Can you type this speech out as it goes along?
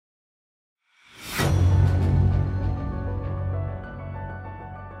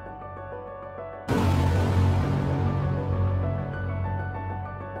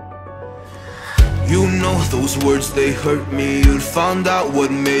know those words, they hurt me. You'd found out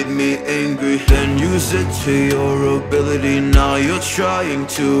what made me angry, then use it to your ability. Now you're trying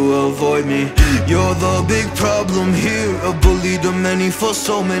to avoid me. You're the big problem here, a bully to many for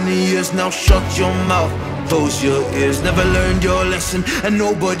so many years. Now shut your mouth, close your ears. Never learned your lesson and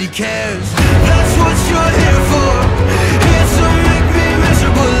nobody cares. That's what you're here for, here to make me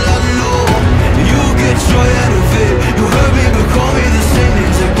miserable. I know you get joy out of it. You hurt me but call me the same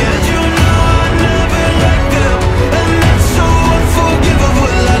names again. You know I never liked them, and that's so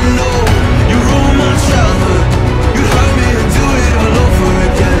unforgivable. I know you ruined my childhood. You hurt me and do it all over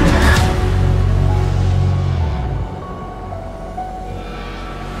again.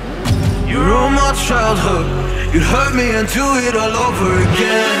 You ruined my childhood. You'd hurt me and do it all over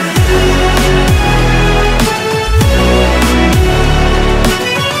again.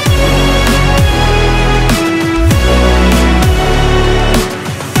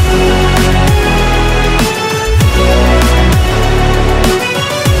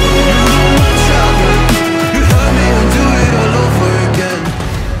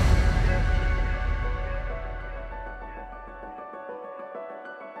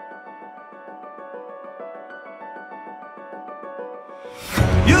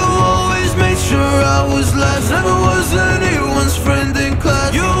 You always made sure I was last, never was anyone's friend in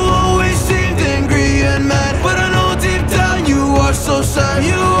class. You always seemed angry and mad, but I know deep down you are so sad.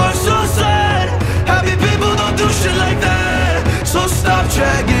 You are so sad. Happy people don't do shit like that. So stop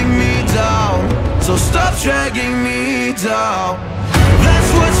dragging me down, so stop dragging me down. That's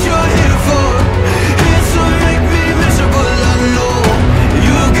what you're here for, here to make me miserable. I know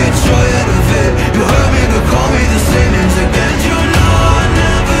you get joy out of it. You hurt me but call me the same names again. You know I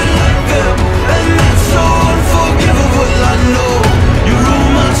never liked them, and that's so unforgivable. I know you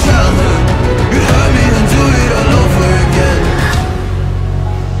ruined my childhood. You hurt me and do it all over again.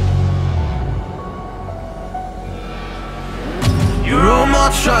 You ruined my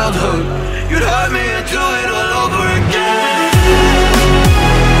childhood. You'd hurt me and do it all over again.